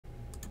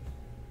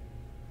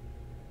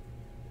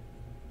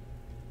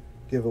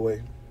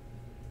giveaway.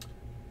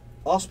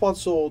 All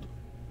spots sold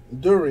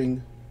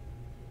during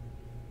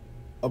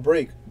a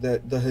break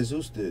that the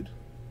Jesus did.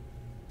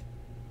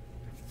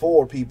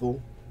 4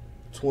 people,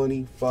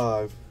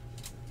 $25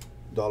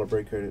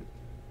 break credit.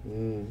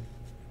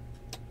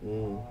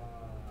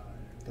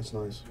 That's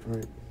nice. All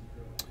right.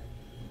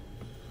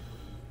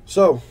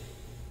 So,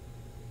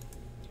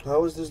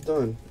 how is this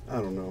done? I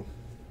don't know.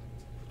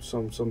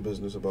 Some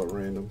business about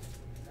random,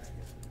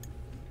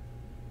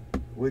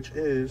 which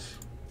is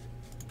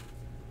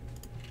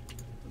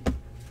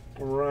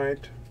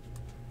right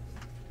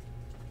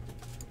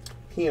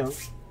here.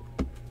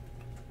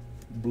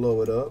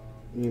 Blow it up,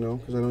 you know,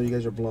 because I know you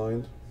guys are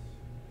blind.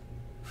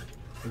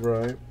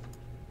 Right.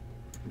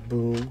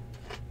 Boom.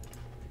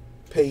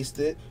 Paste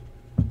it.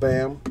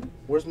 Bam.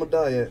 Where's my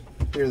die at?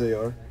 Here they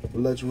are.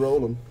 Let's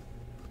roll them.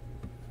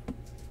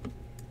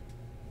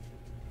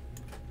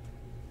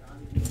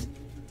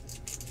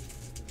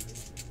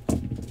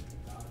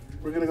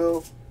 We're gonna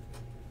go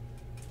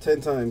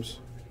 10 times.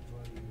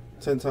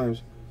 10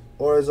 times.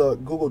 Or as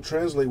Google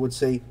Translate would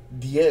say,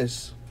 10.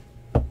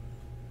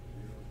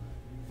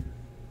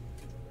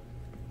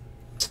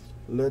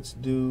 Let's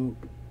do...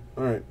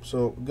 Alright,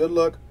 so good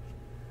luck.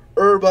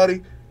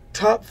 Everybody,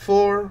 top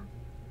 4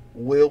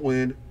 will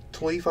win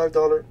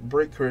 $25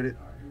 break credit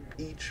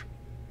each.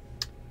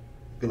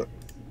 Good luck.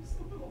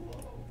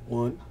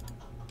 1,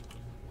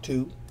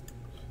 2,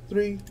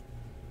 3,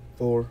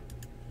 4,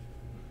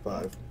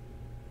 5,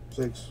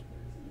 6,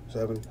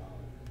 7,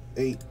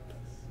 8,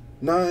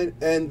 9,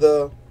 and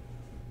the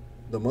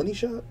money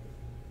shot.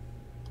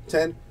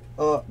 10.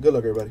 Good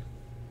luck, everybody.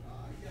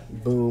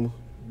 Boom.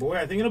 Boy,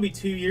 I think it'll be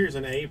 2 years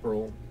in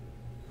April.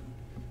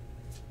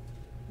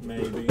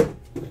 Maybe.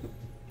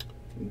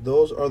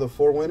 Those are the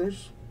 4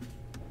 winners.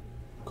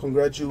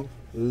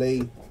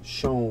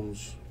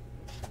 Congratulations.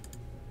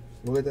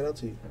 We'll get that out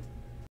to you.